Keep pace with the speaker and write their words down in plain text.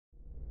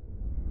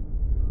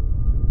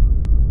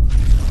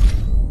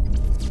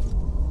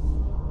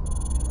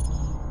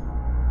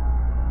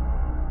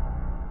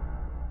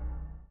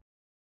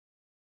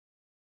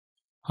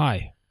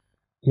Hi.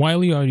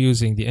 While you are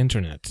using the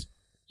internet,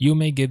 you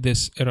may get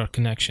this error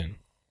connection.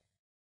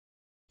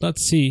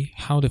 Let's see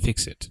how to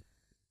fix it.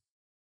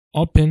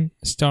 Open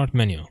Start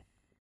menu.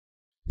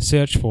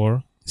 Search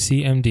for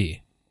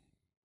CMD.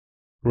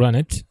 Run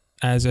it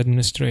as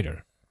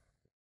administrator.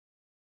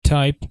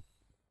 Type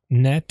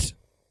net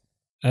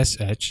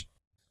sh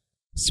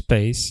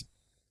space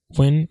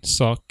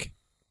winsock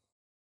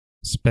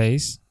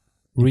space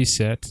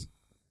reset.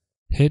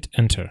 Hit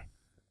enter.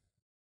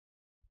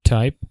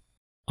 Type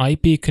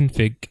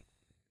ipconfig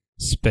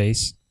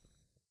space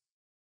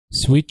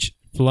switch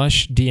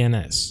flush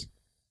DNS.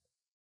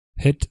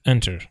 Hit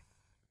enter.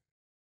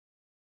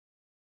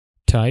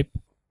 Type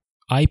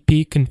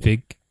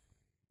ipconfig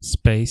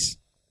space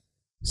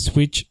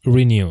switch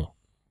renew.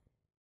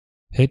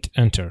 Hit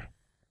enter.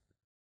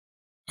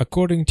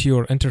 According to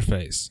your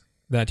interface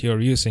that you are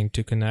using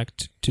to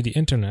connect to the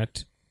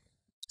internet,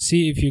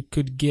 see if you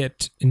could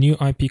get a new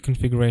IP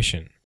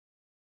configuration.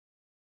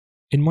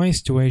 In my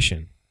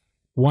situation,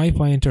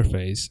 Wi-Fi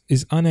interface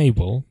is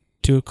unable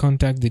to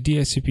contact the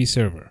DHCP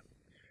server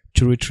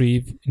to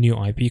retrieve new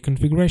IP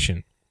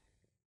configuration.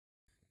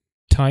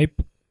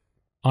 Type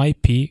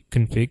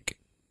ipconfig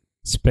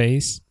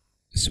space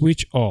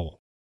switch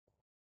all.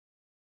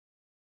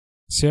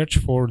 Search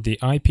for the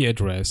IP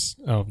address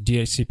of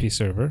DHCP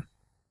server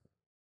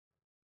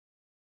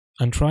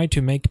and try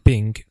to make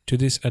ping to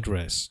this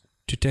address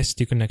to test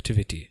the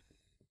connectivity.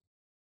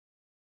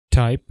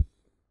 Type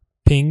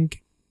ping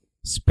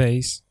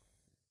space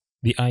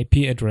the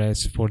IP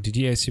address for the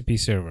DHCP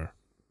server.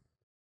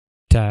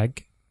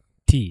 Tag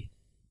T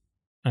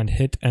and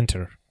hit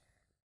enter.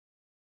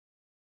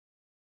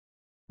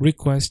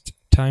 Request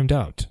timed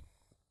out.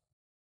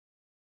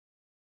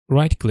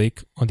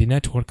 Right-click on the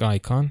network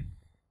icon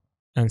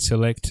and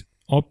select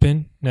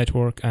Open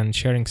Network and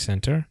Sharing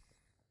Center.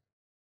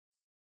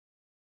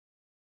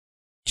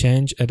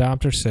 Change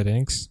adapter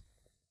settings.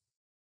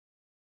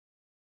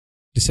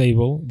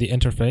 Disable the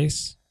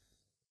interface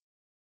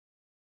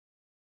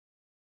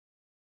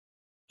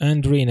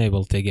and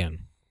re-enable it again.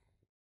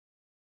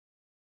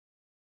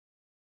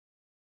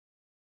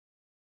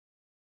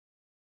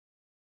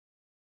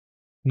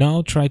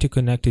 Now try to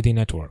connect to the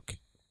network.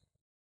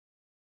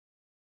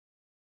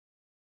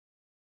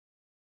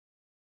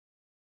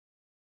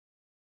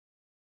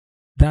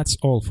 That's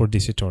all for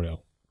this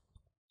tutorial.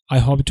 I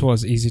hope it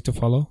was easy to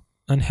follow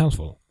and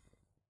helpful.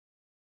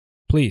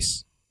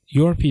 Please,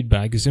 your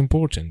feedback is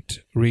important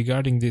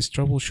regarding this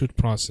troubleshoot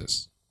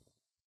process.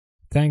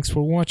 Thanks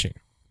for watching.